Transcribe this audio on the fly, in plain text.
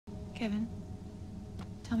Kevin,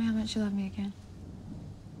 tell me how much you love me again.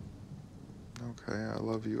 Okay, I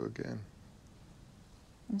love you again.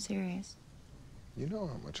 I'm serious. You know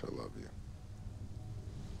how much I love you.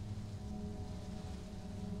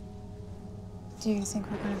 Do you think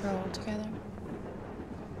we're gonna grow old together?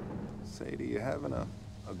 Sadie, you having a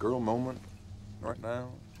girl moment right now?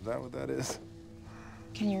 Is that what that is?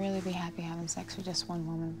 Can you really be happy having sex with just one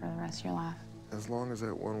woman for the rest of your life? As long as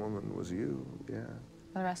that one woman was you, yeah.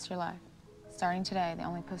 For the rest of your life. Starting today, the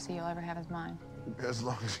only pussy you'll ever have is mine. As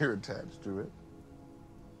long as you're attached to it.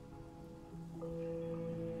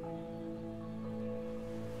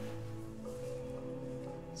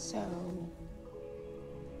 So,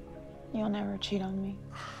 you'll never cheat on me?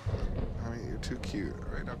 I mean, you're too cute.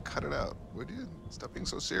 All right, now cut it out, would you? Stop being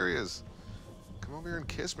so serious. Come over here and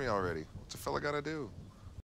kiss me already. What's a fella gotta do?